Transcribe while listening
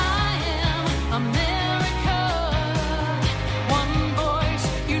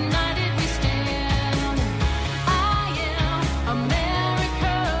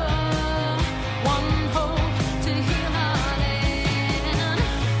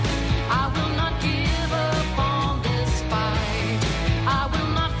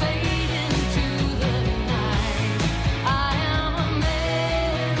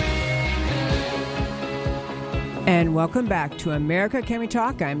and welcome back to America Can We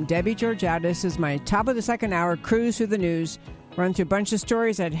Talk? I'm Debbie Georgiou. This is my top of the second hour cruise through the news. Run through a bunch of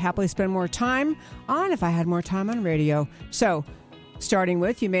stories I'd happily spend more time on if I had more time on radio. So, starting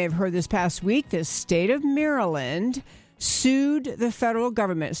with, you may have heard this past week, the state of Maryland sued the federal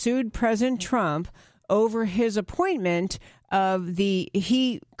government, sued President Trump over his appointment of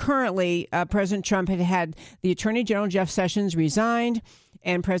President Trump had the Attorney General Jeff Sessions resigned,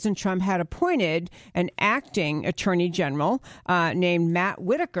 and President Trump had appointed an acting attorney general named Matt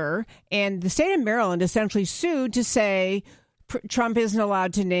Whitaker. And the state of Maryland essentially sued to say Trump isn't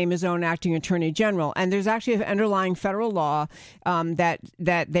allowed to name his own acting attorney general. And there's actually an underlying federal law that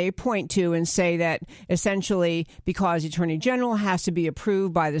they point to and say that essentially because the attorney general has to be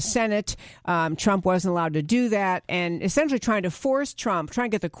approved by the Senate, Trump wasn't allowed to do that. And essentially trying to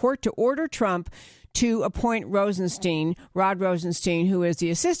get the court to order Trump to appoint Rod Rosenstein, who is the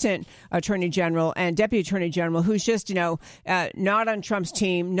assistant attorney general and deputy attorney general, who's just, not on Trump's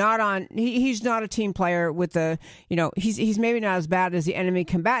team, he's not a team player with he's maybe not as bad as the enemy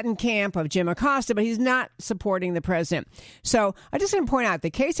combatant camp of Jim Acosta, but he's not supporting the president. So I just want to point out the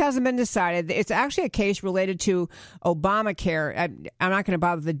case hasn't been decided. It's actually a case related to Obamacare. I'm not going to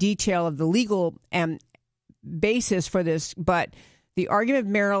bother the detail of the legal basis for this, but the argument of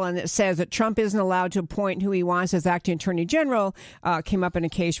Maryland that says that Trump isn't allowed to appoint who he wants as acting attorney general came up in a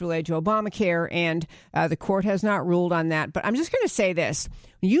case related to Obamacare, and the court has not ruled on that. But I'm just going to say this.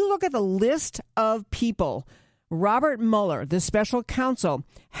 When you look at the list of people Robert Mueller, the special counsel,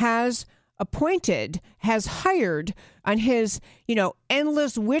 has hired on his,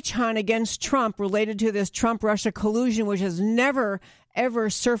 endless witch hunt against Trump related to this Trump-Russia collusion, which has never, ever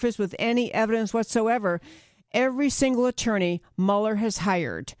surfaced with any evidence whatsoever. Every single attorney Mueller has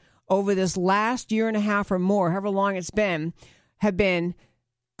hired over this last year and a half or more, however long it's been, have been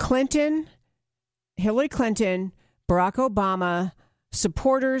Hillary Clinton, Barack Obama,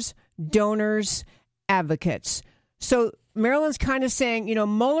 supporters, donors, advocates. So Maryland's kind of saying,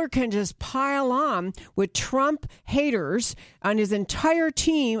 Mueller can just pile on with Trump haters on his entire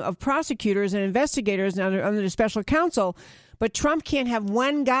team of prosecutors and investigators under the special counsel. But Trump can't have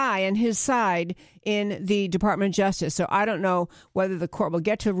one guy on his side in the Department of Justice. So I don't know whether the court will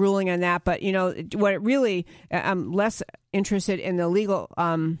get to ruling on that. But, what it really, I'm less interested in the legal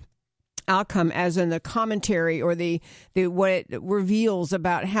outcome as in the commentary or the what it reveals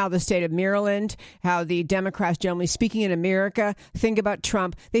about how the state of Maryland, how the Democrats, generally speaking in America, think about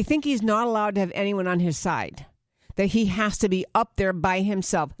Trump. They think he's not allowed to have anyone on his side, that he has to be up there by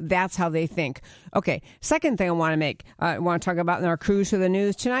himself. That's how they think. Okay, second thing I want to talk about in our cruise to the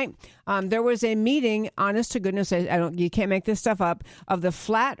news tonight. There was a meeting, honest to goodness, you can't make this stuff up, of the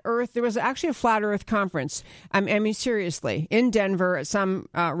Flat Earth. There was actually a Flat Earth conference. I mean, seriously, in Denver at some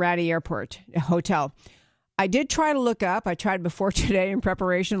ratty airport hotel. I did try to look up, I tried before today in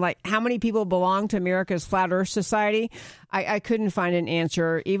preparation, like how many people belong to America's Flat Earth Society. I couldn't find an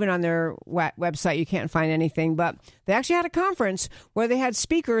answer. Even on their website, you can't find anything. But they actually had a conference where they had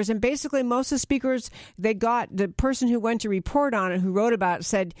speakers, and basically most of the speakers, they got the person who went to report on it, who wrote about it,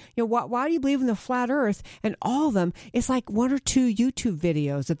 said, why do you believe in the Flat Earth? And all of them, it's like one or two YouTube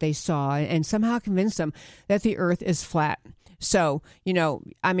videos that they saw and somehow convinced them that the Earth is flat. So,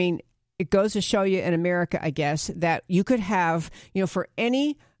 it goes to show you in America, I guess, that you could have, for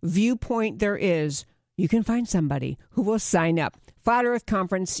any viewpoint there is, you can find somebody who will sign up. Flat Earth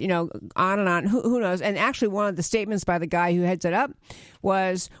Conference, on and on, who knows? And actually one of the statements by the guy who heads it up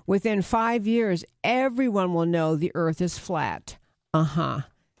was, within 5 years, everyone will know the Earth is flat.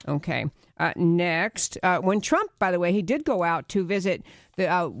 Okay. Next, when Trump, by the way, he did go out to visit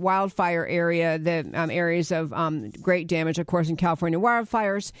the wildfire area, the areas of great damage, of course, in California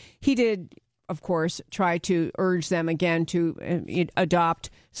wildfires. He did, of course, try to urge them again to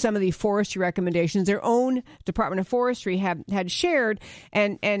adopt some of the forestry recommendations their own Department of Forestry had shared,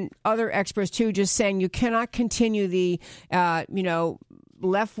 and other experts, too, just saying you cannot continue the,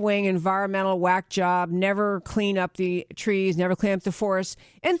 left-wing environmental whack job, never clean up the trees, never clean up the forests,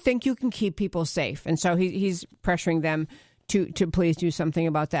 and think you can keep people safe. And so he's pressuring them to please do something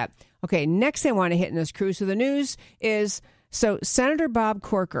about that. Okay, next thing I want to hit in this cruise of the news is, so Senator Bob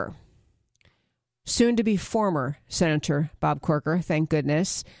Corker, soon to be former Senator Bob Corker, thank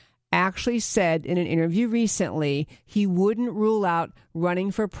goodness, actually said in an interview recently he wouldn't rule out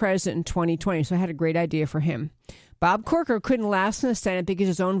running for president in 2020. So I had a great idea for him. Bob Corker couldn't last in the Senate because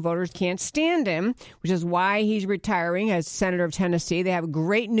his own voters can't stand him, which is why he's retiring as senator of Tennessee. They have a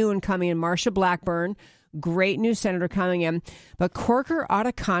great new one coming in, Marsha Blackburn, great new senator coming in. But Corker ought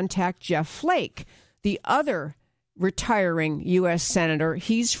to contact Jeff Flake, the other retiring U.S. Senator.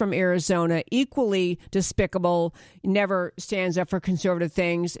 He's from Arizona, equally despicable, never stands up for conservative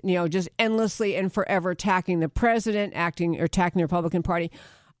things, just endlessly and forever attacking the president, attacking the Republican Party.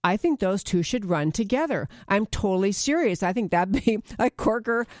 I think those two should run together. I'm totally serious. I think that'd be like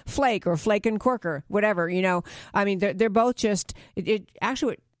Corker Flake or Flake and Corker, whatever, I mean, they're both just,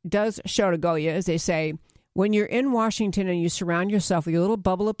 actually what does show to go you, as they say, when you're in Washington and you surround yourself with your little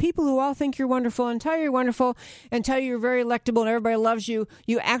bubble of people who all think you're wonderful and tell you you're wonderful and tell you you're very electable and everybody loves you,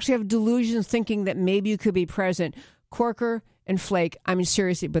 you actually have delusions thinking that maybe you could be president. Corker and Flake, I mean,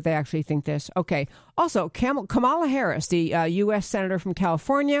 seriously, but they actually think this. Okay. Also, Kamala Harris, the U.S. Senator from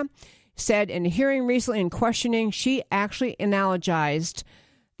California, said in a hearing recently in questioning, she actually analogized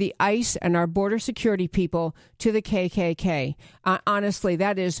the ICE and our border security people to the KKK. Honestly,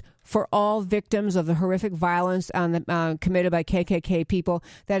 that is for all victims of the horrific violence committed by KKK people.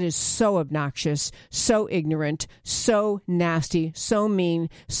 That is so obnoxious, so ignorant, so nasty, so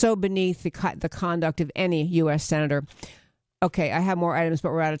mean, so beneath the conduct of any U.S. senator. Okay, I have more items,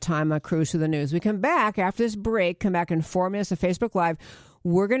 but we're out of time. Cruise through the news. We come back after this break, come back in 4 minutes of Facebook Live.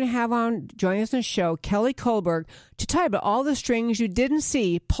 We're going to have on, joining us on the show, Kelly Kullberg, to tell you about all the strings you didn't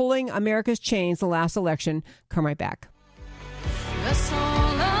see pulling America's chains the last election. Come right back. The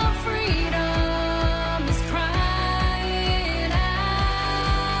song of freedom is crying out.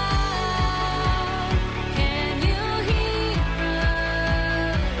 Can you hear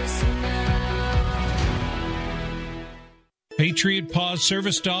us now? Patriot Paws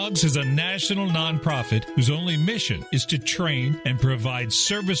Service Dogs is a national nonprofit whose only mission is to train and provide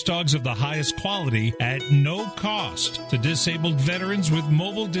service dogs of the highest quality at no cost to disabled veterans with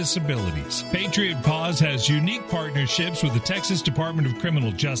mobile disabilities. Patriot Paws has unique partnerships with the Texas Department of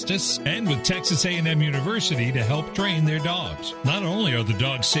Criminal Justice and with Texas A&M University to help train their dogs. Not only are the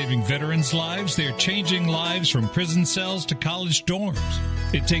dogs saving veterans' lives, they're changing lives from prison cells to college dorms.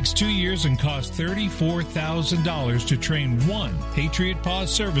 It takes 2 years and costs $34,000 to train one Patriot Paws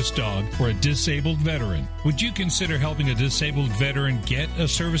service dog for a disabled veteran. Would you consider helping a disabled veteran get a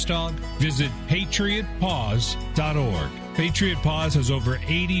service dog? Visit patriotpaws.org. Patriot Paws has over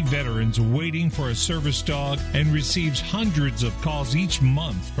 80 veterans waiting for a service dog and receives hundreds of calls each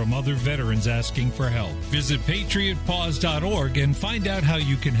month from other veterans asking for help. Visit patriotpaws.org and find out how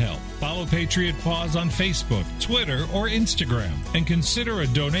you can help. Follow Patriot Paws on Facebook, Twitter, or Instagram, and consider a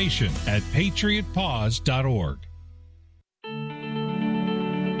donation at patriotpaws.org.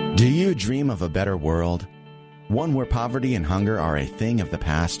 Do you dream of a better world? One where poverty and hunger are a thing of the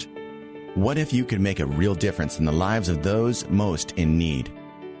past? What if you could make a real difference in the lives of those most in need?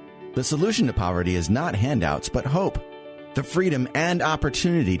 The solution to poverty is not handouts, but hope. The freedom and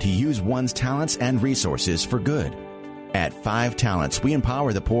opportunity to use one's talents and resources for good. At 5 Talents, we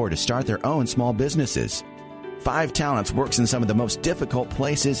empower the poor to start their own small businesses. 5 Talents works in some of the most difficult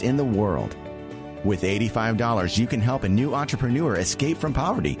places in the world. With $85, you can help a new entrepreneur escape from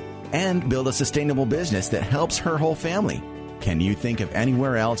poverty and build a sustainable business that helps her whole family. Can you think of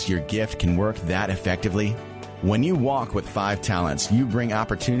anywhere else your gift can work that effectively? When you walk with 5 Talents, you bring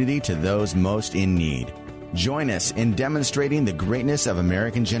opportunity to those most in need. Join us in demonstrating the greatness of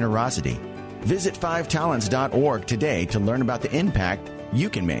American generosity. Visit 5talents.org today to learn about the impact you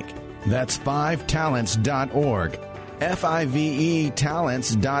can make. That's 5talents.org. FIVE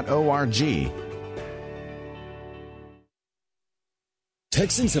talents.org.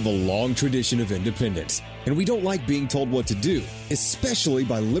 Texans have a long tradition of independence, and we don't like being told what to do, especially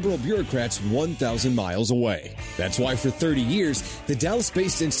by liberal bureaucrats 1,000 miles away. That's why for 30 years, the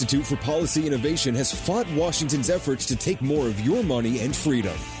Dallas-based Institute for Policy Innovation has fought Washington's efforts to take more of your money and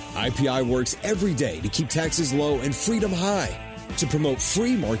freedom. IPI works every day to keep taxes low and freedom high, to promote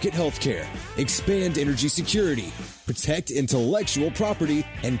free market healthcare, expand energy security, protect intellectual property,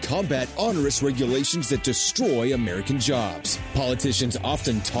 and combat onerous regulations that destroy American jobs. Politicians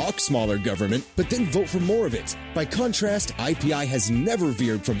often talk smaller government, but then vote for more of it. By contrast, IPI has never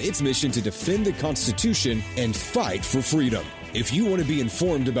veered from its mission to defend the Constitution and fight for freedom. If you want to be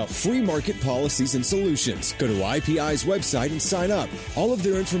informed about free market policies and solutions, go to IPI's website and sign up. All of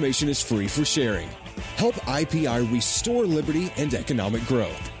their information is free for sharing. Help IPI restore liberty and economic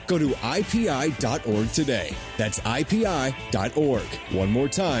growth. Go to IPI.org today. That's IPI.org. One more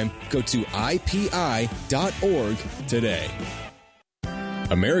time, go to IPI.org today.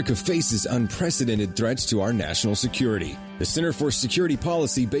 America faces unprecedented threats to our national security. The Center for Security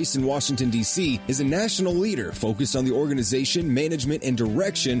Policy, based in Washington, D.C., is a national leader focused on the organization, management, and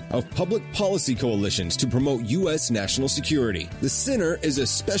direction of public policy coalitions to promote U.S. national security. The center is a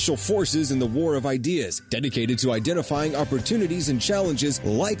special forces in the war of ideas, dedicated to identifying opportunities and challenges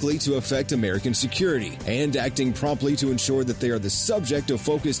likely to affect American security, and acting promptly to ensure that they are the subject of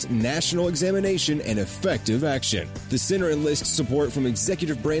focused national examination and effective action. The center enlists support from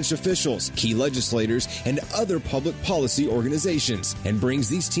executive branch officials, key legislators, and other public policy organizations, and brings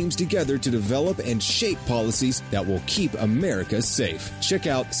these teams together to develop and shape policies that will keep America safe. Check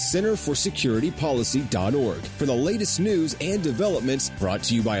out centerforsecuritypolicy.org for the latest news and developments, brought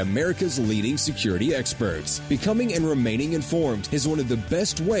to you by America's leading security experts. Becoming and remaining informed is one of the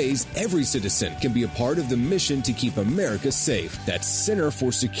best ways every citizen can be a part of the mission to keep America safe. That's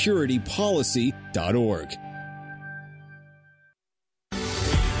centerforsecuritypolicy.org.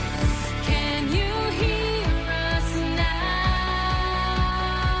 Can you hear us now?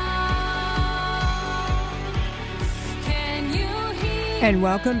 Can you hear? And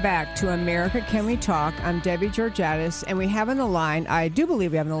welcome back to America Can We Talk? I'm Debbie Georgatis, and we have on the line, I do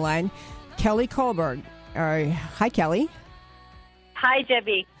believe we have on the line, Kelly Kullberg. Hi, Kelly. Hi,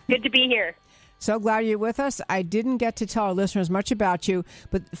 Debbie. Good to be here. So glad you're with us. I didn't get to tell our listeners much about you,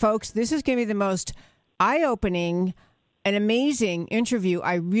 but folks, this is going to be the most eye-opening and amazing interview.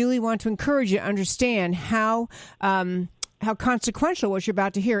 I really want to encourage you to understand how consequential what you're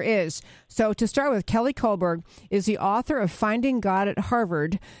about to hear is. So to start with, Kelly Kullberg is the author of Finding God at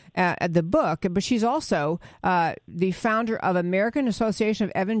Harvard, the book, but she's also the founder of American Association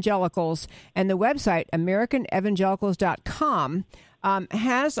of Evangelicals, and the website, AmericanEvangelicals.com,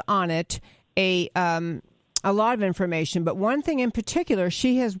 has on it a lot of information. But one thing in particular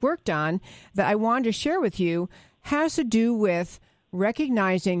she has worked on that I wanted to share with you has to do with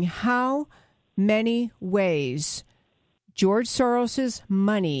recognizing how many ways George Soros's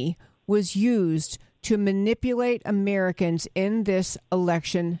money was used to manipulate Americans in this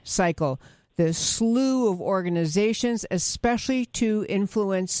election cycle. The slew of organizations, especially to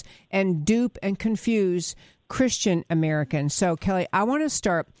influence and dupe and confuse Christian Americans. So, Kelly, I want to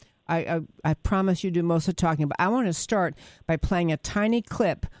start. I promise you do most of the talking, but I want to start by playing a tiny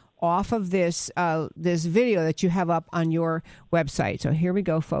clip off of this video that you have up on your website. So here we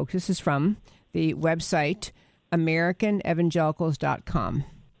go, folks. This is from the website, AmericanEvangelicals.com.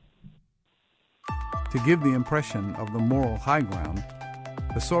 To give the impression of the moral high ground,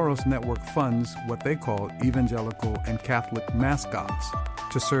 the Soros Network funds what they call evangelical and Catholic mascots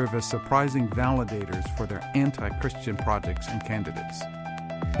to serve as surprising validators for their anti-Christian projects and candidates.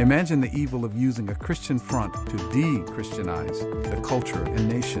 Imagine the evil of using a Christian front to de-Christianize the culture and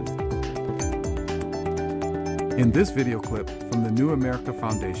nation. In this video clip from the New America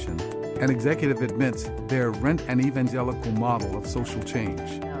Foundation, an executive admits their rent an evangelical model of social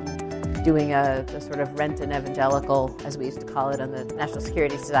change. Doing a sort of rent an evangelical, as we used to call it on the national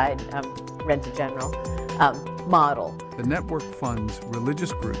security side, rent a general model. The network funds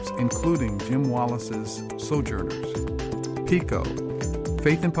religious groups including Jim Wallace's Sojourners, PICO,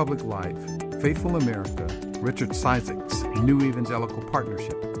 Faith in Public Life, Faithful America, Richard Cizik's New Evangelical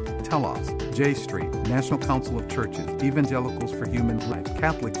Partnership, Telos, J Street, National Council of Churches, Evangelicals for Human Life,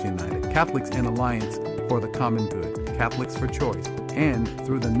 Catholics United, Catholics in Alliance for the Common Good, Catholics for Choice, and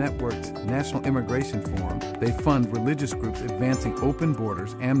through the network's National Immigration Forum, they fund religious groups advancing open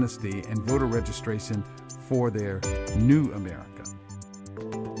borders, amnesty, and voter registration for their new America.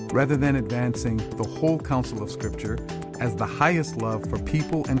 Rather than advancing the whole counsel of Scripture as the highest love for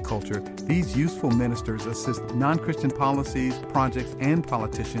people and culture, these useful ministers assist non-Christian policies, projects, and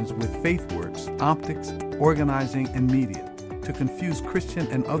politicians with faith works, optics, organizing, and media to confuse Christian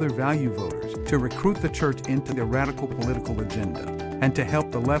and other value voters, to recruit the church into their radical political agenda, and to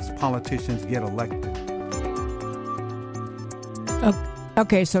help the left's politicians get elected.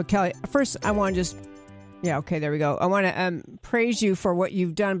 Okay, so Kelly, first I want to just... Yeah, okay, there we go. I want to praise you for what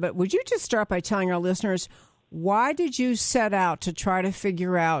you've done, but would you just start by telling our listeners, why did you set out to try to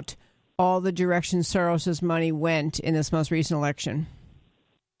figure out all the directions Soros's money went in this most recent election?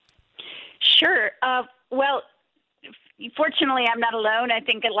 Sure. Well, fortunately, I'm not alone. I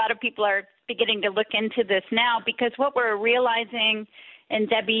think a lot of people are beginning to look into this now, because what we're realizing, and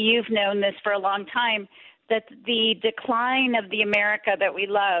Debbie, you've known this for a long time, that the decline of the America that we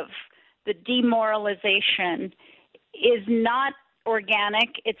love, the demoralization, is not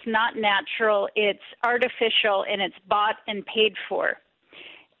organic, it's not natural, it's artificial, and it's bought and paid for.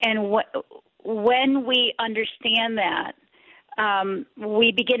 And when we understand that,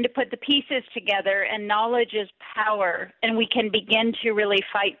 we begin to put the pieces together, and knowledge is power, and we can begin to really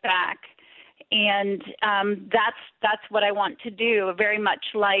fight back. That's what I want to do. Very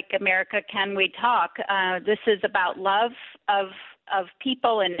much like America Can We Talk. This is about love of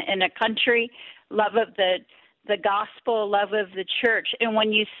people in a country, love of the gospel, love of the church. And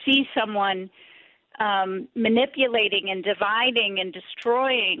when you see someone manipulating and dividing and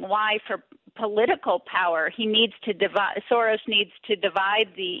destroying, why? For political power. He needs to divide. Soros needs to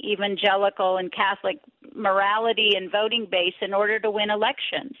divide the evangelical and Catholic morality and voting base in order to win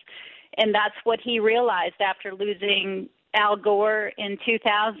elections. And that's what he realized after losing Al Gore in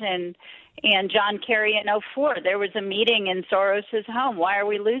 2000 and John Kerry in 2004. There was a meeting in Soros's home. Why are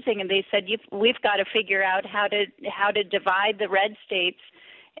we losing? And they said, we've got to figure out how to divide the red states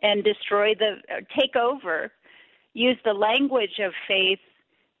and take over, use the language of faith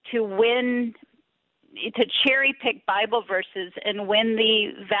to win, to cherry pick Bible verses and win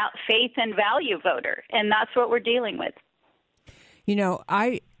the faith and value voter. And that's what we're dealing with. You know,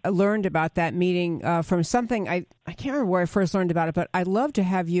 I learned about that meeting from something, I can't remember where I first learned about it, but I'd love to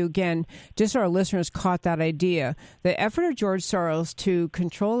have you again, just so our listeners caught that idea. The effort of George Soros to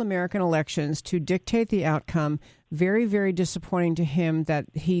control American elections, to dictate the outcome, very, very disappointing to him that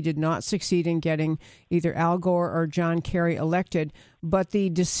he did not succeed in getting either Al Gore or John Kerry elected. But the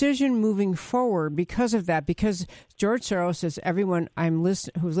decision moving forward because of that, because George Soros, as everyone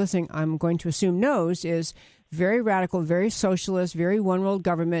who's listening, I'm going to assume knows, is very radical, very socialist, very one-world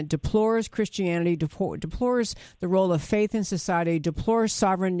government, deplores Christianity, deplores the role of faith in society, deplores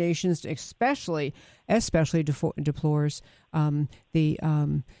sovereign nations, especially deplores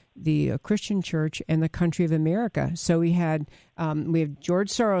the Christian church and the country of America. So we have George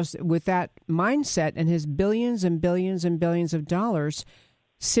Soros with that mindset and his billions and billions and billions of dollars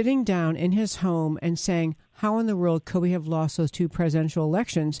sitting down in his home and saying, how in the world could we have lost those two presidential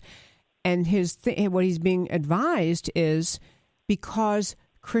elections? And what he's being advised is because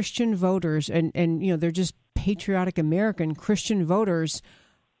Christian voters and they're just patriotic American Christian voters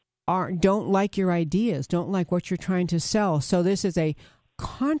don't like your ideas, don't like what you're trying to sell. So this is a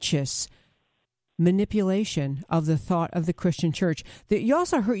conscious manipulation of the thought of the Christian church. You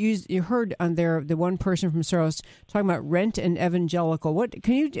also heard on there the one person from Soros talking about rent and evangelical. What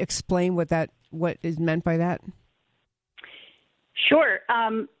can you explain what is meant by that? Sure.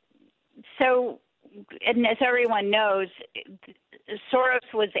 So, and as everyone knows, Soros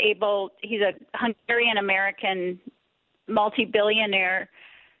he's a Hungarian-American multi-billionaire,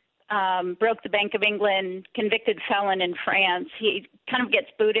 broke the Bank of England, convicted felon in France. He kind of gets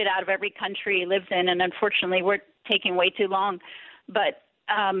booted out of every country he lives in, and unfortunately we're taking way too long. But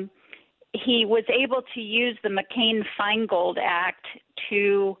he was able to use the McCain-Feingold Act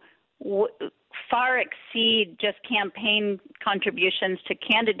to far exceed just campaign contributions to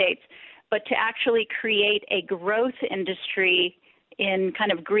candidates, but to actually create a growth industry in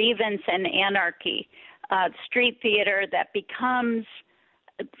kind of grievance and anarchy, street theater that becomes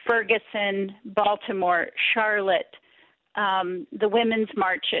Ferguson, Baltimore, Charlotte, the women's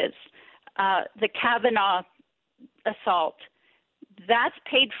marches, the Kavanaugh assault. That's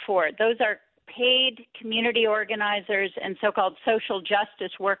paid for. Those are paid community organizers and so-called social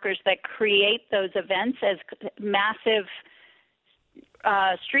justice workers that create those events as massive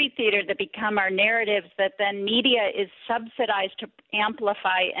street theater that become our narratives that then media is subsidized to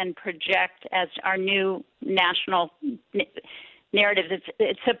amplify and project as our new national narratives.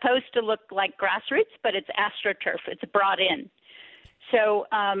 It's supposed to look like grassroots, but it's astroturf. It's brought in. So,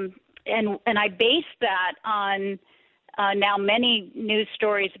 and I base that on now many news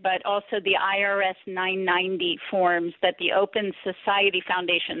stories, but also the IRS 990 forms that the Open Society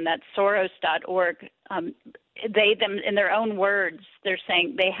Foundation, that's Soros.org, they in their own words, they're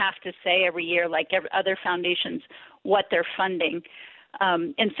saying they have to say every year, like other foundations, what they're funding.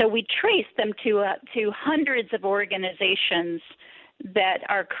 And so we trace them to hundreds of organizations that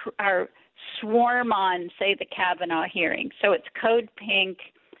are swarm on, say, the Kavanaugh hearing. So it's Code Pink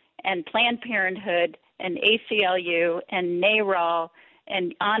and Planned Parenthood and ACLU and NARAL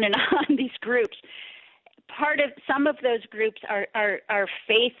and on, these groups. Some of those groups are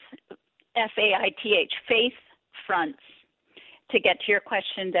faith, F-A-I-T-H, faith fronts. To get to your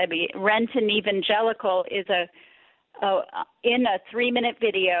question, Debbie, Rent and Evangelical is in a 3-minute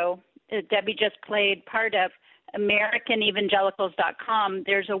video Debbie just played part of, AmericanEvangelicals.com,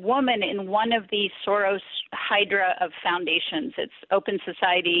 there's a woman in one of these Soros hydra of foundations. It's Open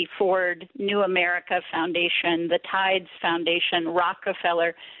Society, Ford, New America Foundation, the Tides Foundation,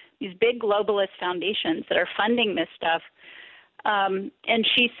 Rockefeller, these big globalist foundations that are funding this stuff. And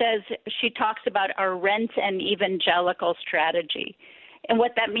she talks about our rent and evangelical strategy. And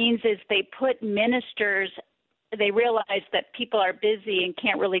what that means is they put ministers they realize that people are busy and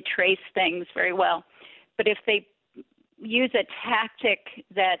can't really trace things very well. But if they use a tactic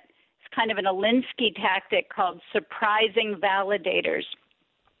that's kind of an Alinsky tactic called surprising validators,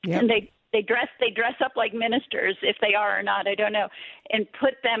 and they dress up like ministers, if they are or not, I don't know, and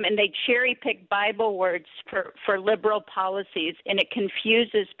put them, and they cherry pick Bible words for liberal policies, and it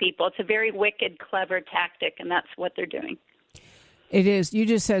confuses people. It's a very wicked, clever tactic, and that's what they're doing. It is. You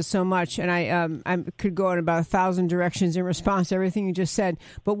just said so much, and I could go in about 1,000 directions in response to everything you just said.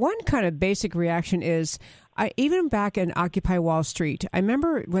 But one kind of basic reaction is, even back in Occupy Wall Street, I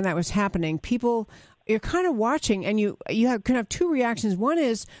remember when that was happening, people, you're kind of watching, and you can have two reactions. One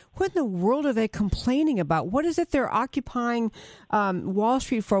is, what in the world are they complaining about? What is it they're occupying Wall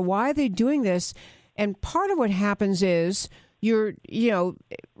Street for? Why are they doing this? And part of what happens is you're,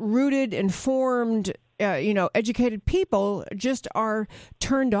 rooted, informed, educated people just are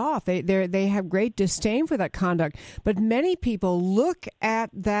turned off. They have great disdain for that conduct. But many people look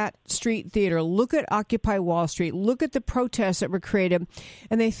at that street theater, look at Occupy Wall Street, look at the protests that were created,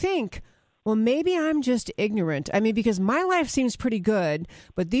 and they think, well, maybe I'm just ignorant. I mean, because my life seems pretty good,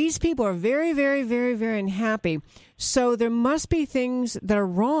 but these people are very, very, very, very unhappy. So there must be things that are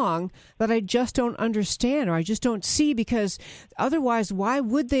wrong that I just don't understand or I just don't see, because otherwise, why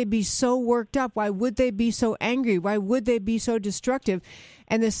would they be so worked up? Why would they be so angry? Why would they be so destructive?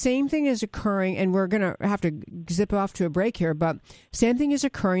 And the same thing is occurring, and we're going to have to zip off to a break here, but same thing is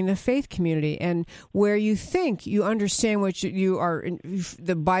occurring in the faith community, and where you think you understand what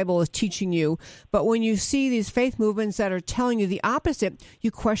the Bible is teaching you, but when you see these faith movements that are telling you the opposite,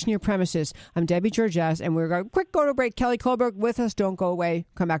 you question your premises. I'm Debbie Georges, and we're going to quick go to break. Kelly Kullberg with us. Don't go away.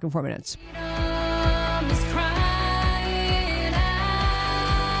 Come back in 4 minutes.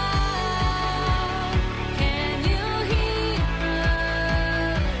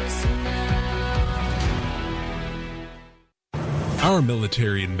 Our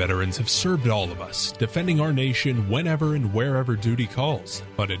military and veterans have served all of us, defending our nation whenever and wherever duty calls.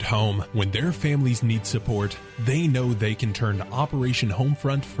 But at home, when their families need support, they know they can turn to Operation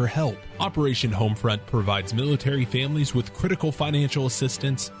Homefront for help. Operation Homefront provides military families with critical financial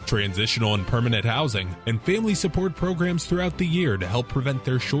assistance, transitional and permanent housing, and family support programs throughout the year to help prevent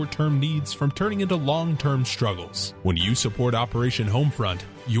their short-term needs from turning into long-term struggles. When you support Operation Homefront,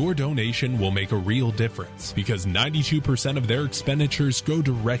 your donation will make a real difference, because 92% of their expenditures go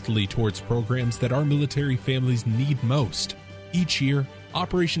directly towards programs that our military families need most. Each year,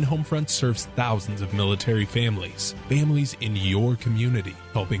 Operation Homefront serves thousands of military families in your community,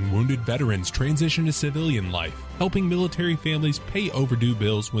 helping wounded veterans transition to civilian life, helping military families pay overdue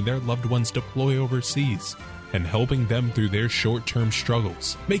bills when their loved ones deploy overseas, and helping them through their short-term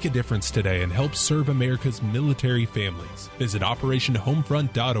struggles. Make a difference today and help serve America's military families. Visit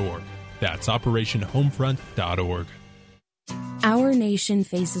OperationHomefront.org. That's OperationHomefront.org. Our nation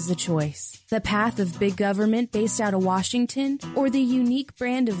faces a choice. The path of big government based out of Washington, or the unique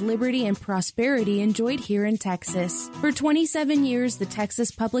brand of liberty and prosperity enjoyed here in Texas. For 27 years, the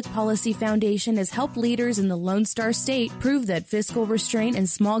Texas Public Policy Foundation has helped leaders in the Lone Star State prove that fiscal restraint and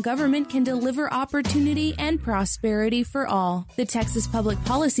small government can deliver opportunity and prosperity for all. The Texas Public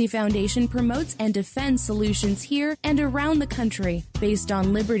Policy Foundation promotes and defends solutions here and around the country based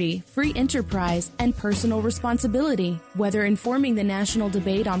on liberty, free enterprise, and personal responsibility. Whether informing the national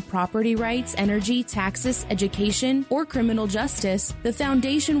debate on property rights, energy, taxes, education, or criminal justice, the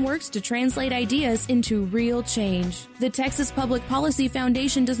foundation works to translate ideas into real change. The Texas Public Policy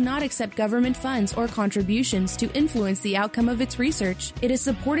Foundation does not accept government funds or contributions to influence the outcome of its research. It is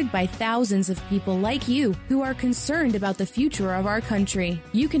supported by thousands of people like you who are concerned about the future of our country.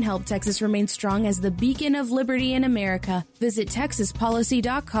 You can help Texas remain strong as the beacon of liberty in America. Visit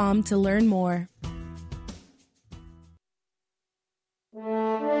TexasPolicy.com to learn more.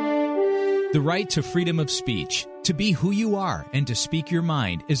 The right to freedom of speech, to be who you are and to speak your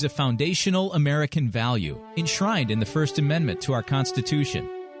mind, is a foundational American value enshrined in the First Amendment to our Constitution.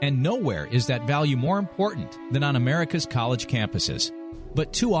 And nowhere is that value more important than on America's college campuses.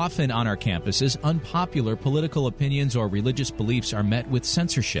 But too often on our campuses, unpopular political opinions or religious beliefs are met with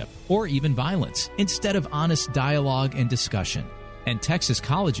censorship or even violence instead of honest dialogue and discussion. And Texas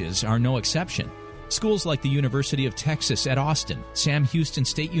colleges are no exception. Schools like the University of Texas at Austin, Sam Houston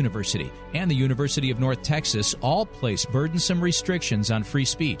State University, and the University of North Texas all place burdensome restrictions on free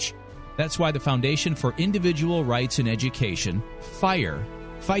speech. That's why the Foundation for Individual Rights in Education, FIRE,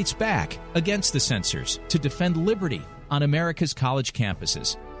 fights back against the censors to defend liberty on America's college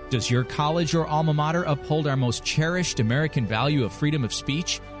campuses. Does your college or alma mater uphold our most cherished American value of freedom of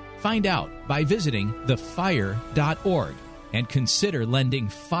speech? Find out by visiting thefire.org and consider lending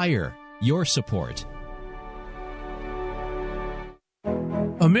FIRE your support.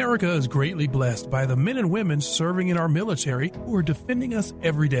 America is greatly blessed by the men and women serving in our military who are defending us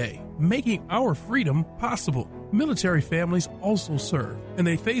every day, making our freedom possible. Military families also serve, and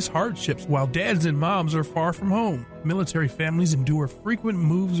they face hardships while dads and moms are far from home. Military families endure frequent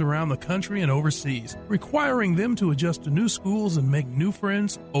moves around the country and overseas, requiring them to adjust to new schools and make new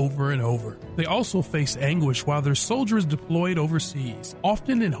friends over and over. They also face anguish while their soldiers deployed overseas,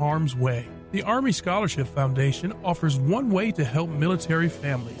 often in harm's way. The Army Scholarship Foundation offers one way to help military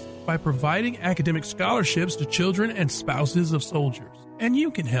families by providing academic scholarships to children and spouses of soldiers. And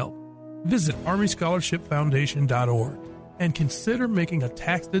you can help. Visit ArmyScholarshipFoundation.org and consider making a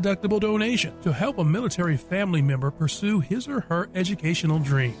tax-deductible donation to help a military family member pursue his or her educational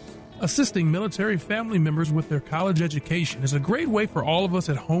dreams. Assisting military family members with their college education is a great way for all of us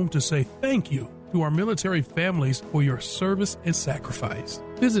at home to say thank you to our military families for your service and sacrifice.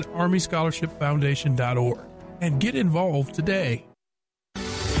 Visit ArmyScholarshipFoundation.org and get involved today.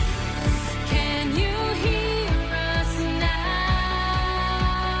 Can you hear us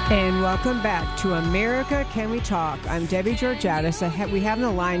now? And welcome back to America Can We Talk? I'm Debbie Georgiadis. We have on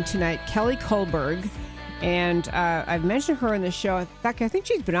the line tonight Kelly Kullberg. And I've mentioned her in the show. In fact, I think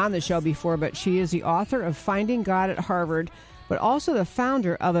she's been on the show before, but she is the author of Finding God at Harvard, but also the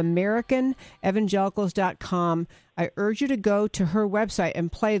founder of AmericanEvangelicals.com. I urge you to go to her website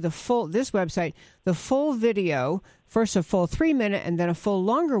and play the full video, first a full 3-minute and then a full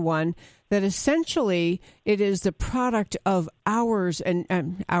longer one, that essentially it is the product of hours,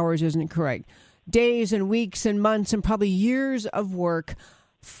 and hours isn't correct, days and weeks and months and probably years of work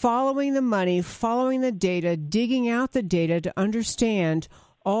following the money, following the data, digging out the data to understand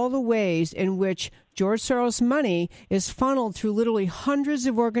all the ways in which George Soros' money is funneled through literally hundreds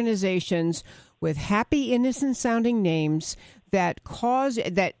of organizations with happy, innocent-sounding names that cause,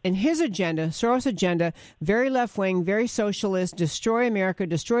 that in his agenda, Soros' agenda, very left-wing, very socialist, destroy America,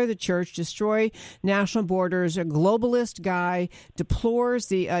 destroy the church, destroy national borders, a globalist guy, deplores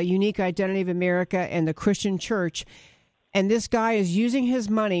the unique identity of America and the Christian church. And this guy is using his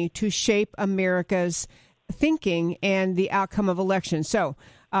money to shape America's thinking and the outcome of elections. So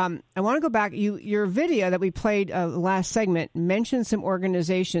I want to go back. Your video that we played last segment mentioned some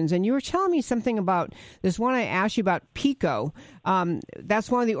organizations, and you were telling me something about this one I asked you about, PICO.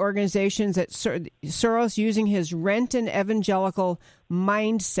 That's one of the organizations that Soros, using his rent and evangelical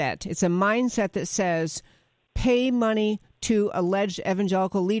mindset. It's a mindset that says pay money to alleged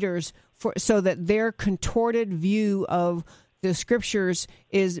evangelical leaders so that their contorted view of the scriptures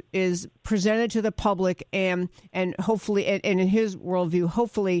is presented to the public and hopefully, and in his worldview,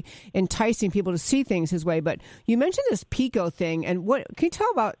 hopefully enticing people to see things his way. But you mentioned this PICO thing, and what can you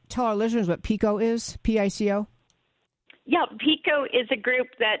tell our listeners what PICO is? PICO? Yeah, PICO is a group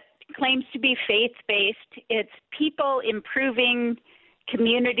that claims to be faith-based. It's people improving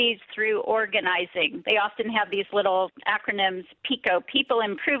communities through organizing. They often have these little acronyms, PICO, people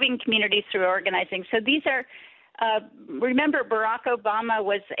improving communities through organizing. So these are remember, Barack Obama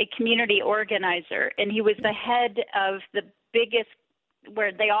was a community organizer, and he was the head of the biggest,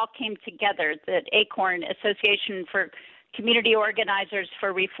 where they all came together, the ACORN, Association for Community Organizers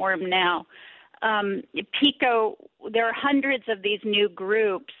for Reform Now. PICO, there are hundreds of these new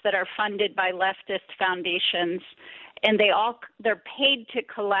groups that are funded by leftist foundations, and they're paid to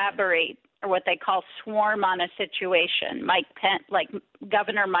collaborate, or what they call swarm on a situation. Like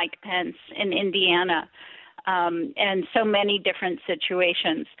Governor Mike Pence in Indiana. And so many different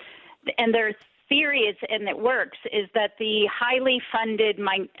situations. And their theory is, and it works, is that the highly funded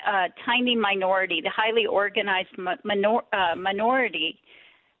tiny minority, the highly organized minority,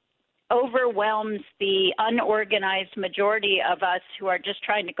 overwhelms the unorganized majority of us who are just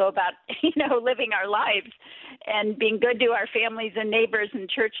trying to go about, living our lives and being good to our families and neighbors and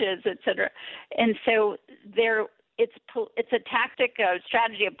churches, et cetera. And so it's a tactic, a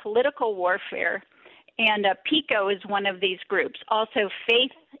strategy of political warfare. And PICO is one of these groups. Also,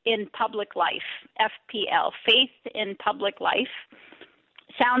 Faith in Public Life, FPL, Faith in Public Life.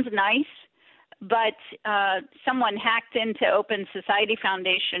 Sounds nice, but someone hacked into Open Society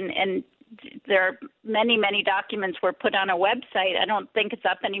Foundation, and there are many, many documents were put on a website. I don't think it's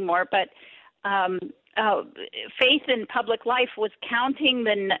up anymore, but Faith in Public Life was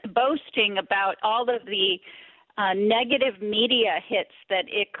boasting about all of the negative media hits that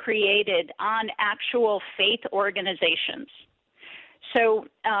it created on actual faith organizations. So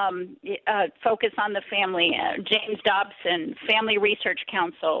focus on the family, James Dobson, Family Research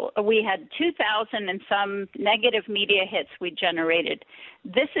Council. We had 2,000 and some negative media hits we generated.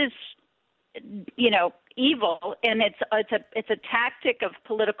 This is, evil, and it's a tactic of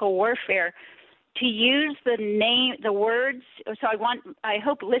political warfare to use the words. So I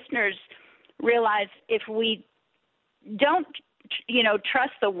hope listeners realize if we don't,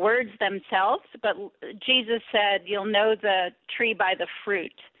 trust the words themselves, but Jesus said, you'll know the tree by the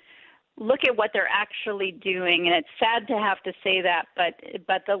fruit. Look at what they're actually doing, and it's sad to have to say that,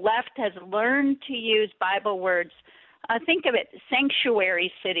 but the left has learned to use Bible words. Think of it,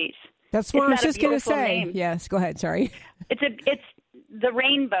 sanctuary cities. That's what I was just going to say. Name. Yes, go ahead. Sorry. It's the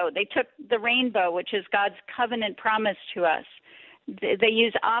rainbow. They took the rainbow, which is God's covenant promise to us. They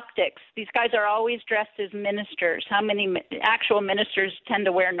use optics. These guys are always dressed as ministers. How many actual ministers tend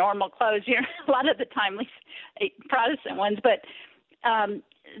to wear normal clothes? A lot of the time, at least Protestant ones. But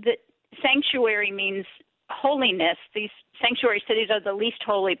the sanctuary means holiness. These sanctuary cities are the least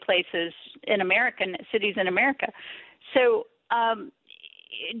holy places in cities in America. So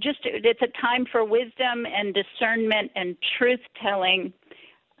it's a time for wisdom and discernment and truth-telling.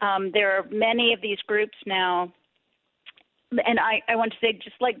 There are many of these groups now. And I want to say,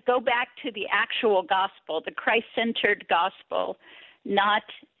 just go back to the actual gospel, the Christ-centered gospel, not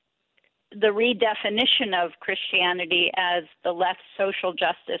the redefinition of Christianity as the left's social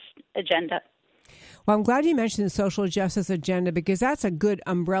justice agenda. Well, I'm glad you mentioned the social justice agenda, because that's a good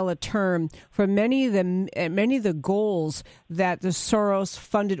umbrella term for many of the goals that the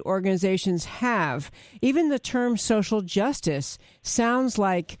Soros-funded organizations have. Even the term social justice sounds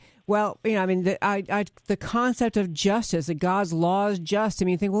like, well, the concept of justice, that God's law is just.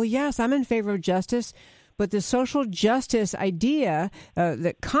 You think, well, yes, I'm in favor of justice. But the social justice idea,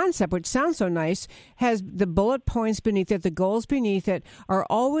 the concept, which sounds so nice, has the bullet points beneath it, the goals beneath it, are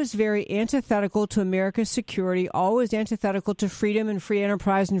always very antithetical to America's security, always antithetical to freedom and free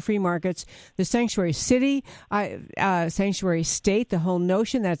enterprise and free markets. The sanctuary city, sanctuary state, the whole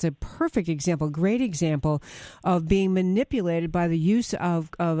notion, that's a perfect example, great example of being manipulated by the use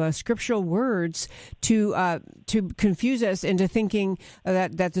of scriptural words to confuse us into thinking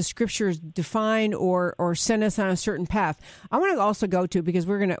that the scriptures define or send us on a certain path. I want to also go to, because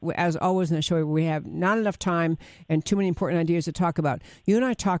we're going to, as always in the show, we have not enough time and too many important ideas to talk about. You and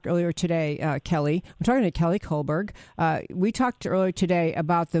I talked earlier today, Kelly. I'm talking to Kelly Kullberg. We talked earlier today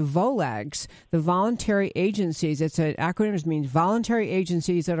about the VOLAGs, the voluntary agencies. It's an acronym. It means voluntary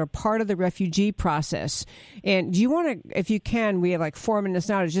agencies that are part of the refugee process. And do you want to, if you can, we have like 4 minutes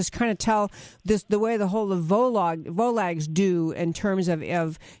now to just kind of tell the way the whole of VOLAGs do in terms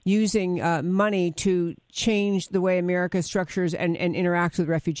of using money to change the way America structures and interacts with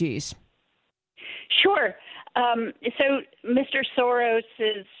refugees? Sure. So Mr. Soros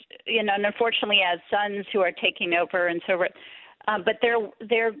is, and unfortunately has sons who are taking over and so forth. But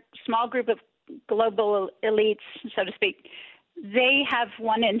their small group of global elites, so to speak, they have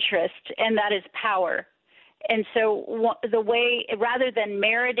one interest, and that is power. And so the way, rather than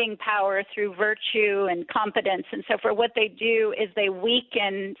meriting power through virtue and competence and so forth, what they do is they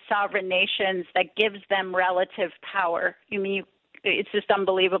weaken sovereign nations that gives them relative power. It's just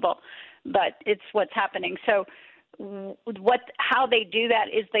unbelievable, but it's what's happening. So how they do that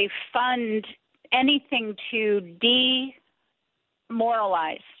is they fund anything to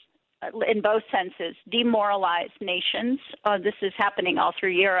demoralize, in both senses, demoralize nations. This is happening all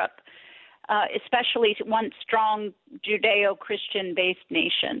through Europe. Especially once strong Judeo-Christian-based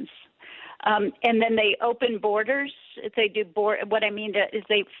nations. And then they open borders. They do what I mean is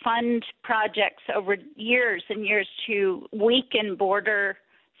they fund projects over years and years to weaken border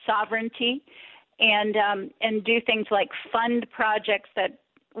sovereignty and do things like fund projects that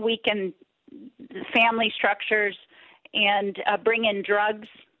weaken family structures and bring in drugs,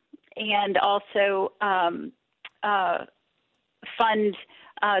 and also fund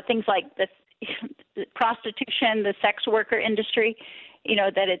things like the prostitution, the sex worker industry,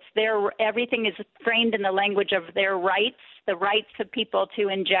 that it's everything is framed in the language of their rights, the rights of people to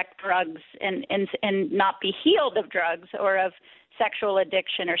inject drugs and not be healed of drugs or of sexual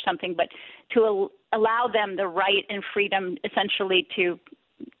addiction or something, but to allow them the right and freedom essentially to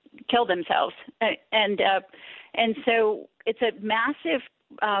kill themselves. And so it's a massive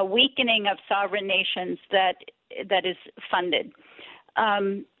weakening of sovereign nations that is funded.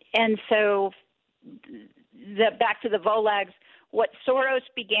 And so back to the VOLAGs, what Soros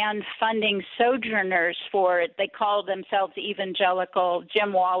began funding sojourners for, they call themselves evangelical.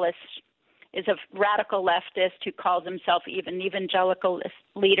 Jim Wallace is a radical leftist who calls himself even evangelical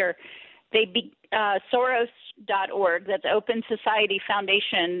leader. Soros.org, that's Open Society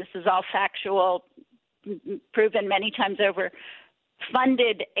Foundation, this is all factual, proven many times over,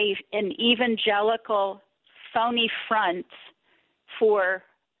 funded an evangelical phony front for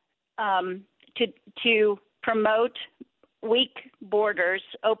to promote weak borders,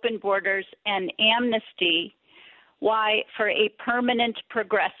 open borders, and amnesty, why for a permanent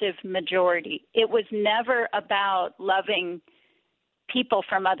progressive majority. It was never about loving people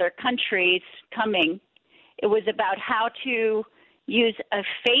from other countries coming. It was about how to use a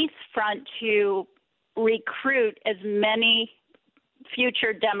faith front to recruit as many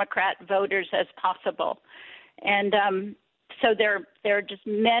future Democrat voters as possible. And so there are just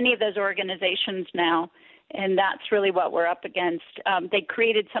many of those organizations now, and that's really what we're up against. They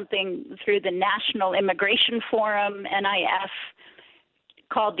created something through the National Immigration Forum, NIF,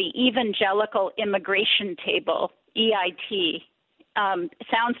 called the Evangelical Immigration Table, EIT.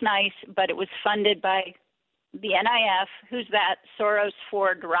 Sounds nice, but it was funded by the NIF, who's that? Soros,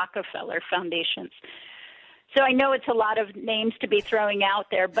 Ford, Rockefeller Foundations. So I know it's a lot of names to be throwing out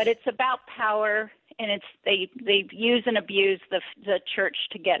there, but it's about power, and they use and abuse the church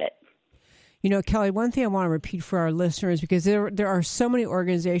to get it. You know, Kelly, one thing I want to repeat for our listeners, because there are so many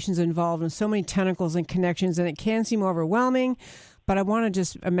organizations involved and so many tentacles and connections, and it can seem overwhelming. But I want to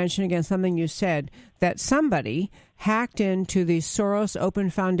just mention again something you said, that somebody hacked into the Soros Open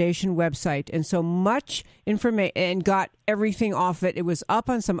Foundation website, and so much information, and got everything off it. It was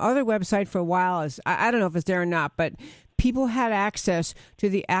up on some other website for a while. I don't know if it's there or not, but people had access to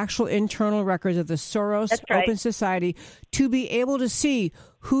the actual internal records of the Soros Open Society to be able to see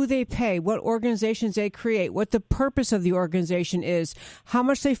who they pay, what organizations they create, what the purpose of the organization is, how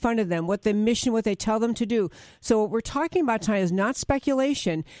much they funded them, what the mission, what they tell them to do. So what we're talking about tonight is not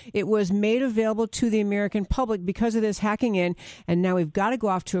speculation. It was made available to the American public because of this hacking in. And now we've got to go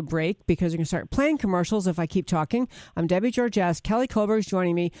off to a break because we're going to start playing commercials if I keep talking. I'm Debbie Georges. Kelly Kullberg's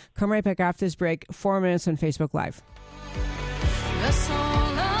joining me. Come right back after this break. 4 minutes on Facebook Live. The soul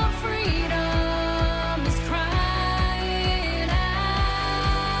of freedom is crying out.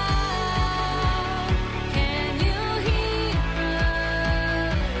 Can you hear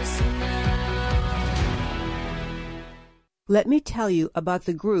us now? Let me tell you about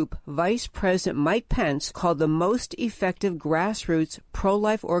the group Vice President Mike Pence called the most effective grassroots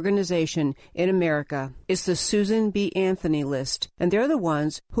pro-life organization in America. It's the Susan B. Anthony list, and they're the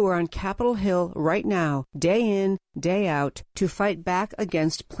ones who are on Capitol Hill right now, day in, day out, to fight back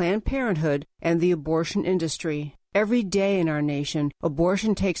against Planned Parenthood and the abortion industry. Every day in our nation,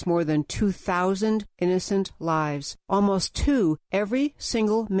 abortion takes more than 2,000 innocent lives, almost 2 every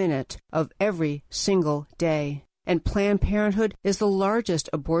single minute of every single day. And Planned Parenthood is the largest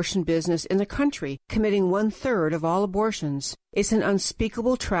abortion business in the country, committing 1/3 of all abortions. It's an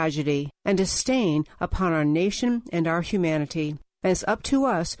unspeakable tragedy and a stain upon our nation and our humanity. And it's up to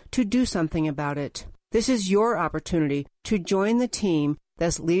us to do something about it. This is your opportunity to join the team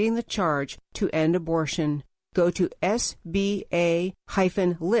that's leading the charge to end abortion. Go to sba-list.org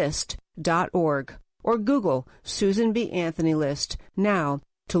or Google Susan B. Anthony List now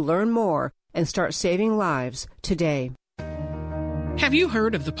to learn more and start saving lives today. Have you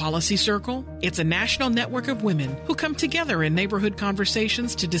heard of the Policy Circle? It's a national network of women who come together in neighborhood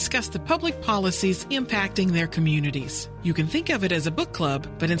conversations to discuss the public policies impacting their communities. You can think of it as a book club,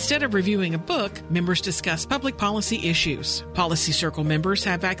 but instead of reviewing a book, members discuss public policy issues. Policy Circle members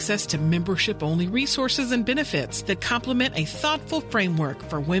have access to membership-only resources and benefits that complement a thoughtful framework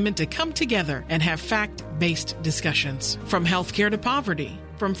for women to come together and have fact-based discussions. From healthcare to poverty,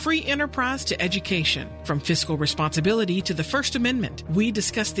 from free enterprise to education, from fiscal responsibility to the First Amendment, we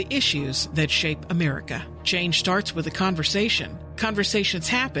discuss the issues that shape America. Change starts with a conversation. Conversations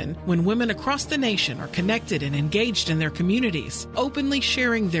happen when women across the nation are connected and engaged in their communities, openly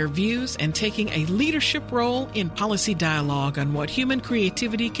sharing their views and taking a leadership role in policy dialogue on what human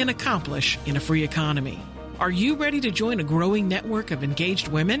creativity can accomplish in a free economy. Are you ready to join a growing network of engaged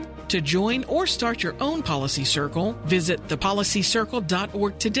women? To join or start your own policy circle, visit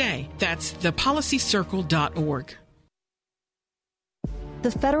thepolicycircle.org today. That's thepolicycircle.org. The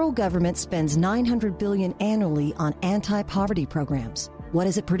federal government spends $900 billion annually on anti-poverty programs. What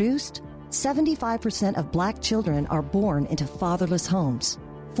has it produced? 75% of black children are born into fatherless homes.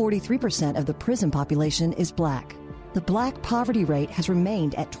 43% of the prison population is black. The black poverty rate has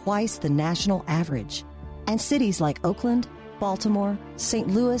remained at twice the national average. And cities like Oakland, Baltimore, St.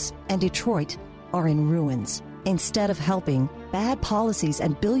 Louis, and Detroit are in ruins. Instead of helping, bad policies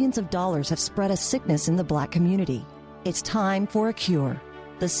and billions of dollars have spread a sickness in the black community. It's time for a cure.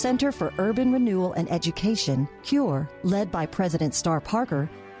 The Center for Urban Renewal and Education, CURE, led by President Star Parker,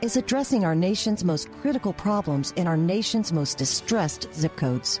 is addressing our nation's most critical problems in our nation's most distressed zip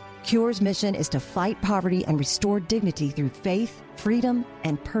codes. CURE's mission is to fight poverty and restore dignity through faith, freedom,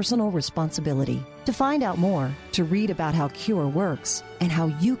 and personal responsibility. To find out more, to read about how CURE works, and how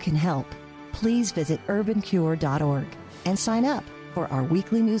you can help, please visit urbancure.org. and sign up for our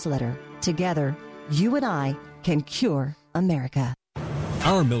weekly newsletter. Together, you and I can cure America.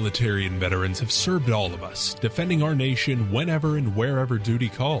 Our military and veterans have served all of us, defending our nation whenever and wherever duty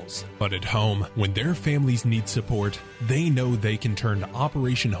calls. But at home, when their families need support, they know they can turn to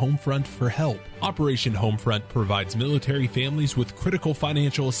Operation Homefront for help. Operation Homefront provides military families with critical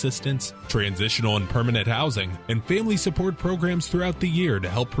financial assistance, transitional and permanent housing, and family support programs throughout the year to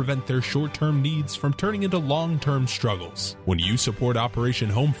help prevent their short-term needs from turning into long-term struggles. When you support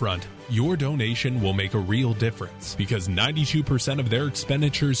Operation Homefront, your donation will make a real difference because 92% of their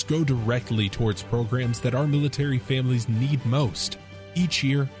expenditures go directly towards programs that our military families need most. Each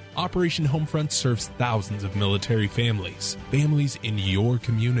year, Operation Homefront serves thousands of military families in your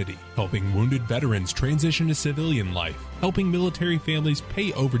community, helping wounded veterans transition to civilian life, helping military families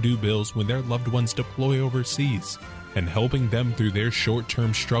pay overdue bills when their loved ones deploy overseas, and helping them through their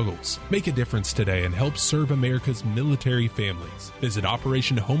short-term struggles. Make a difference today and help serve America's military families. Visit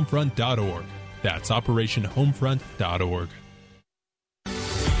OperationHomefront.org. That's OperationHomefront.org.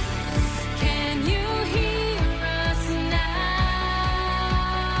 Can you hear us now?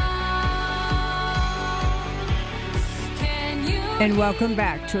 Can you And welcome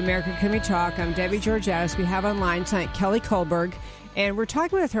back to America Can We Talk. I'm Debbie Georgatos. We have online tonight Kelly Kullberg, and we're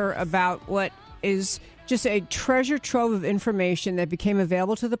talking with her about what is just a treasure trove of information that became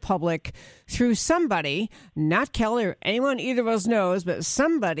available to the public through somebody, not Kelly or anyone either of us knows, but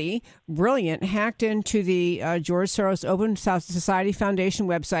somebody brilliant hacked into the George Soros Open Society Foundation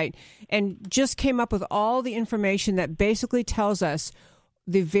website and just came up with all the information that basically tells us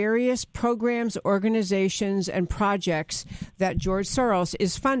the various programs, organizations, and projects that George Soros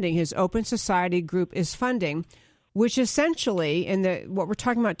is funding, his Open Society group is funding, which essentially, what we're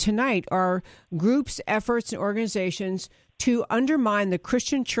talking about tonight, are groups, efforts, and organizations to undermine the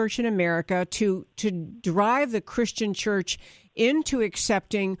Christian church in America, to drive the Christian church into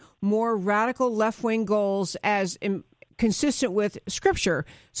accepting more radical left-wing goals as consistent with Scripture.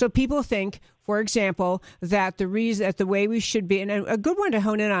 So people think, for example, that the way we should be, and a good one to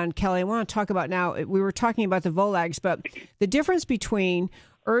hone in on, Kelly, I want to talk about now, we were talking about the Volags, but the difference between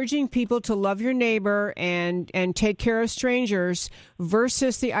urging people to love your neighbor and take care of strangers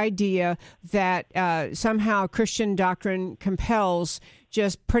versus the idea that somehow Christian doctrine compels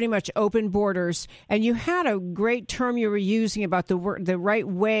just pretty much open borders. And you had a great term you were using about the right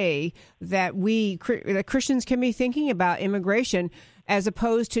way that that Christians can be thinking about immigration, as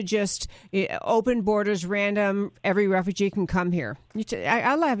opposed to just open borders, random, every refugee can come here.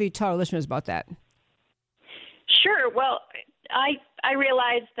 I'll have you tell our listeners about that. Sure. Well, I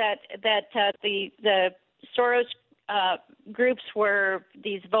realized that the Soros groups were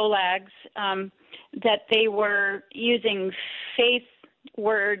these Volags, that they were using faith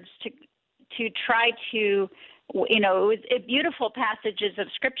words to try to, it was beautiful passages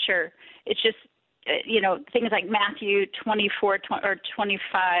of Scripture. It's just, things like Matthew 24 or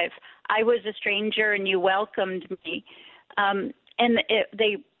 25. I was a stranger and you welcomed me,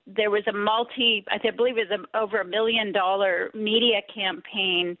 there was I believe it was over $1 million media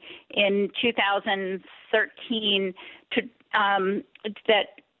campaign in 2013 that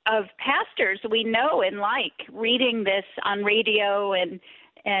of pastors we know and like reading this on radio and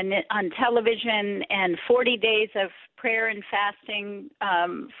on television, and 40 days of prayer and fasting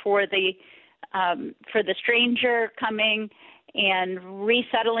for the stranger coming and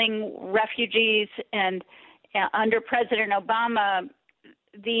resettling refugees. And under President Obama,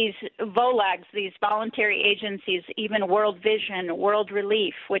 these Volags, these voluntary agencies, even World Vision, World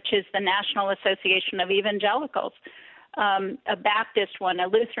Relief, which is the National Association of Evangelicals, a Baptist one, a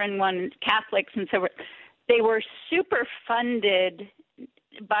Lutheran one, Catholics, and so they were super funded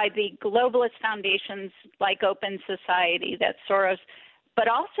by the globalist foundations like Open Society, that's Soros, but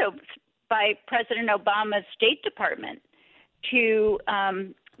also by President Obama's State Department to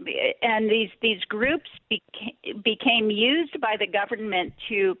and these groups became used by the government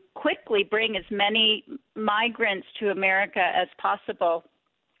to quickly bring as many migrants to America as possible.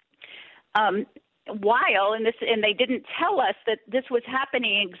 And they didn't tell us that this was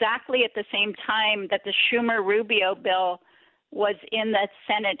happening exactly at the same time that the Schumer-Rubio bill was in the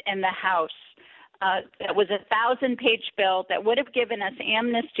Senate and the House. That was a 1,000-page bill that would have given us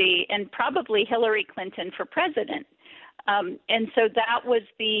amnesty and probably Hillary Clinton for president. And so that was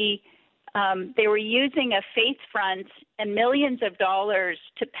they were using a faith front and millions of dollars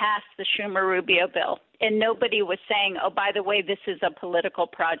to pass the Schumer-Rubio bill. And nobody was saying, oh, by the way, this is a political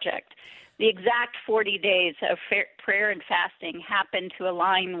project. The exact 40 days of prayer and fasting happened to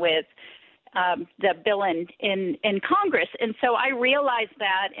align with the bill in Congress. And so I realized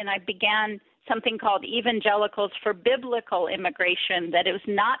that, and I began something called Evangelicals for Biblical Immigration, that it was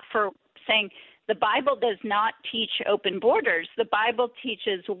not for saying the Bible does not teach open borders. The Bible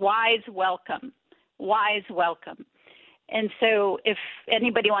teaches wise welcome. And so if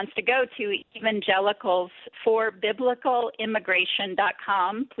anybody wants to go to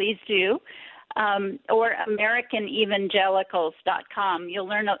evangelicalsforbiblicalimmigration.com, please do, or AmericanEvangelicals.com. You'll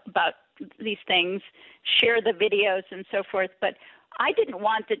learn about these things, share the videos and so forth. But I didn't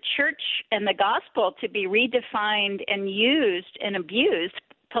want the church and the gospel to be redefined and used and abused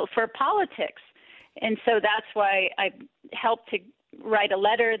for politics. And so that's why I helped to write a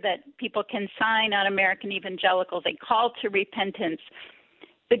letter that people can sign on American Evangelicals, a call to repentance.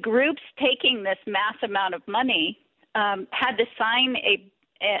 The groups taking this mass amount of money had to sign a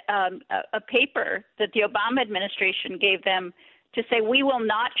paper that the Obama administration gave them to say, we will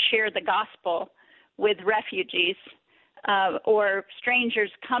not share the gospel with refugees or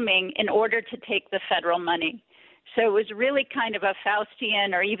strangers coming in order to take the federal money. So it was really kind of a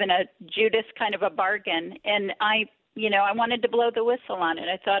Faustian or even a Judas kind of a bargain. And I wanted to blow the whistle on it.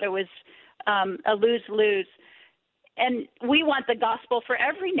 I thought it was a lose-lose. And we want the gospel for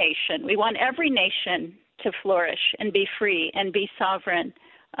every nation. We want every nation to flourish and be free and be sovereign,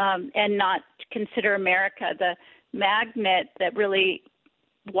 and not consider America the magnet that really,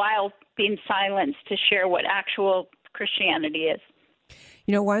 while being silenced, to share what actual Christianity is.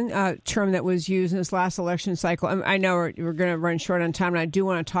 You know, one term that was used in this last election cycle, I know we're going to run short on time, and I do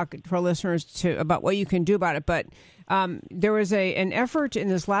want to talk to our listeners about what you can do about it, but there was an effort in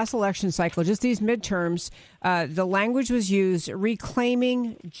this last election cycle, just these midterms, the language was used,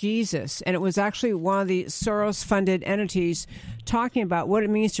 reclaiming Jesus, and it was actually one of the Soros-funded entities talking about what it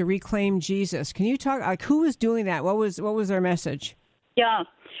means to reclaim Jesus. Can you talk, like, who was doing that? What was their message? Yeah.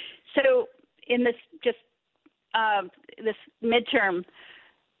 So in this this midterm,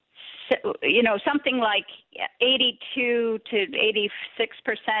 something like 82 to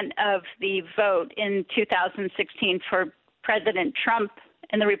 86% of the vote in 2016 for President Trump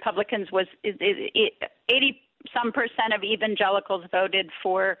and the Republicans was 80-some% of evangelicals voted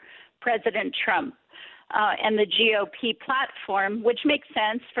for President Trump. And the GOP platform, which makes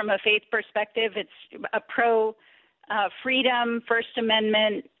sense from a faith perspective, it's a pro-freedom, First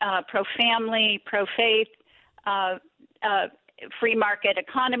Amendment, pro-family, pro-faith, free market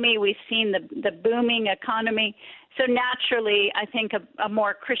economy. We've seen the booming economy. So naturally, I think a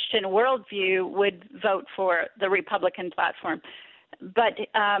more Christian worldview would vote for the Republican platform. But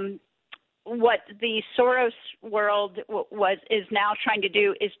what the Soros world is now trying to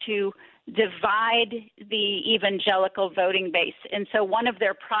do is to divide the evangelical voting base. And so one of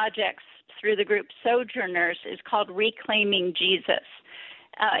their projects through the group Sojourners is called Reclaiming Jesus.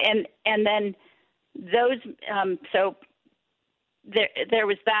 And then those so there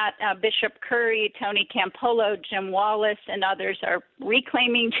was that Bishop Curry, Tony Campolo, Jim Wallace, and others are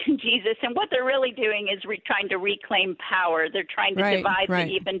reclaiming Jesus. And what they're really doing is trying to reclaim power. They're trying to divide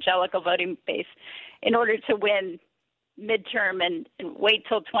the evangelical voting base in order to win midterm and wait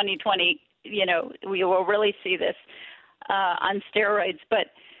till 2020. We will really see this on steroids.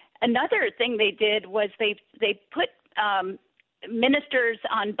 But another thing they did was they put ministers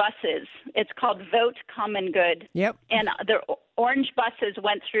on buses. It's called Vote Common Good. Yep. And the orange buses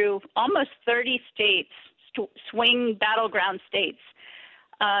went through almost 30 states, swing battleground states,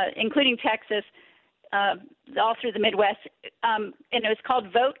 including Texas, all through the Midwest. And it was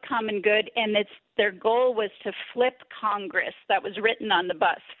called Vote Common Good, and their goal was to flip Congress. That was written on the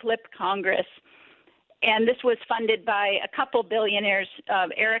bus, flip Congress. And this was funded by a couple billionaires,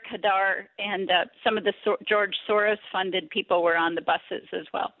 Eric Hadar, and some of the George Soros-funded people were on the buses as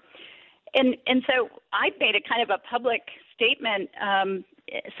well. And so I made a kind of a public statement,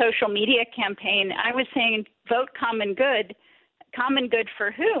 social media campaign. I was saying, vote common good. Common good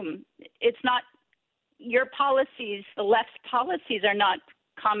for whom? It's not your policies. The left's policies are not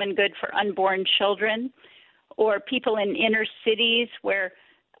common good for unborn children or people in inner cities where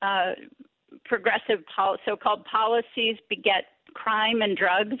progressive so-called policies beget crime and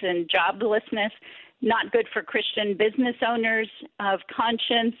drugs and joblessness, not good for Christian business owners of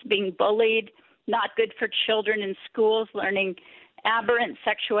conscience being bullied, not good for children in schools learning aberrant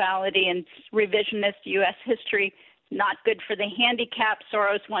sexuality and revisionist U.S. history, not good for the handicapped.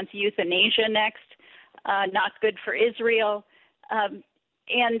 Soros wants euthanasia next, not good for Israel.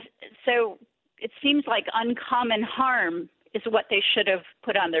 And so it seems like uncommon harm is what they should have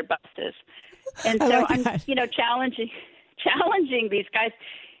put on their buses. And so I'm, challenging these guys.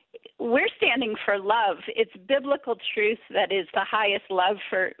 We're standing for love. It's biblical truth that is the highest love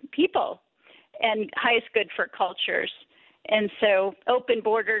for people and highest good for cultures. And so open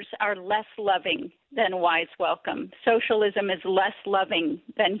borders are less loving than wise welcome. Socialism is less loving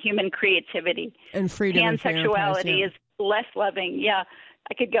than human creativity. And freedom and pansexuality is less loving. Yeah,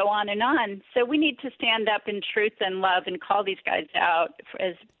 I could go on and on. So we need to stand up in truth and love and call these guys out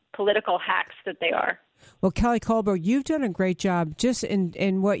as political hacks that they are. Well, Kelly Kullberg, you've done a great job just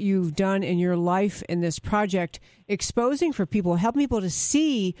in what you've done in your life in this project, exposing for people, helping people to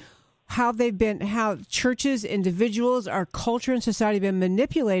see how churches, individuals, our culture and society have been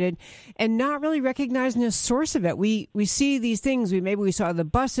manipulated and not really recognizing the source of it. We see these things. Maybe we saw the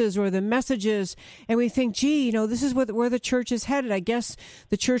buses or the messages and we think, gee, this is where the church is headed. I guess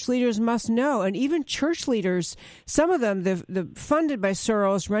the church leaders must know. And even church leaders, some of them, the funded by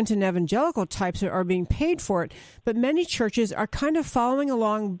Soros, Renton evangelical types are being paid for it. But many churches are kind of following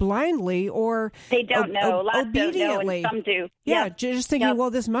along blindly or they don't know. Lots obediently. Don't know, and some do. Yeah, just thinking, well,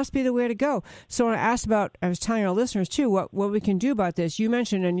 this must be the way to go. So I asked I was telling our listeners too, what we can do about this. You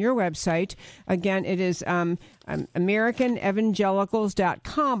mentioned on your website, again, it is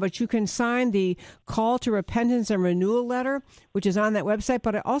AmericanEvangelicals.com, but you can sign the call to repentance and renewal letter, which is on that website.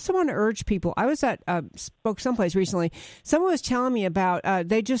 But I also want to urge people. I was spoke someplace recently. Someone was telling me about,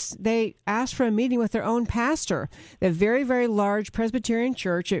 they asked for a meeting with their own pastor, a very, very large Presbyterian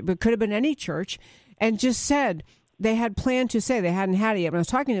church. It could have been any church, and just said, they had planned to say, they hadn't had it yet when I was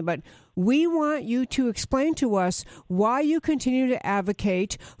talking to them, but we want you to explain to us why you continue to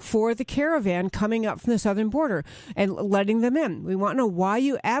advocate for the caravan coming up from the southern border and letting them in. We want to know why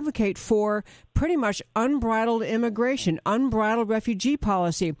you advocate for pretty much unbridled immigration, unbridled refugee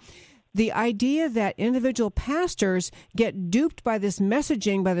policy. The idea that individual pastors get duped by this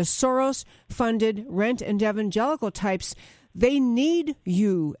messaging by the Soros-funded rent and evangelical types. They need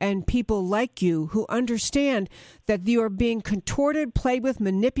you and people like you who understand that you are being contorted, played with,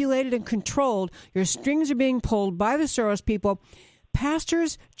 manipulated, and controlled. Your strings are being pulled by the Soros people.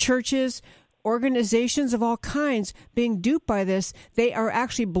 Pastors, churches, organizations of all kinds being duped by this. They are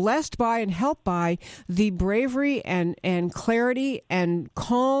actually blessed by and helped by the bravery and clarity and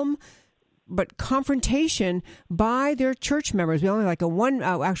calm but confrontation by their church members. We only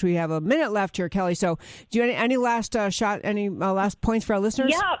actually we have a minute left here, Kelly. So do you any last last points for our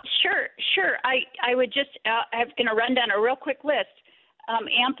listeners? Yeah, sure. I would just, I'm going to run down a real quick list.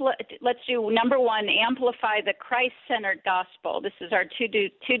 Let's do number one, amplify the Christ-centered gospel. This is our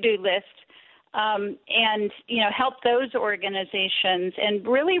to-do list. And, help those organizations and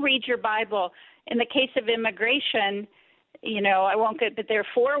really read your Bible. In the case of immigration, I won't get, but there are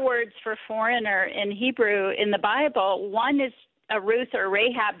 4 words for foreigner in Hebrew in the Bible. One is a Ruth or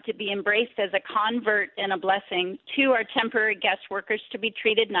Rahab, to be embraced as a convert and a blessing. 2 are temporary guest workers, to be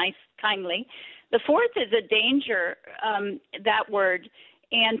treated kindly. The 4th is a danger, that word,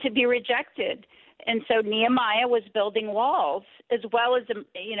 and to be rejected. And so Nehemiah was building walls, as well as,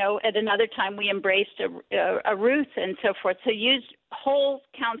 at another time we embraced a Ruth and so forth. So use whole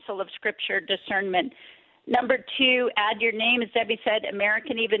counsel of Scripture discernment. Number 2, add your name, as Debbie said,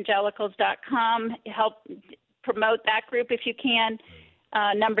 AmericanEvangelicals.com. Help promote that group if you can.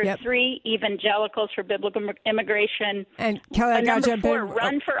 Number 3, Evangelicals for Biblical Immigration. And Kelly, I got to jump 4, in.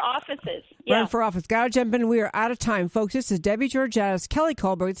 Run for offices. Run for office. Got to jump in. We are out of time, folks. This is Debbie Georgatos, Kelly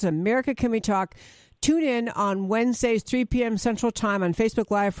Kullberg. This is America Can We Talk. Tune in on Wednesdays, 3 p.m. Central Time on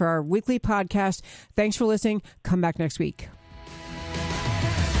Facebook Live for our weekly podcast. Thanks for listening. Come back next week.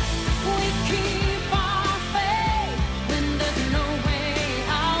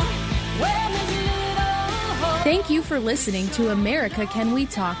 Thank you for listening to America Can We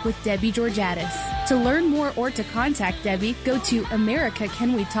Talk with Debbie Georgatos. To learn more or to contact Debbie, go to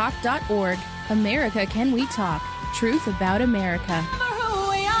americacanwetalk.org. America Can We Talk. Truth about America.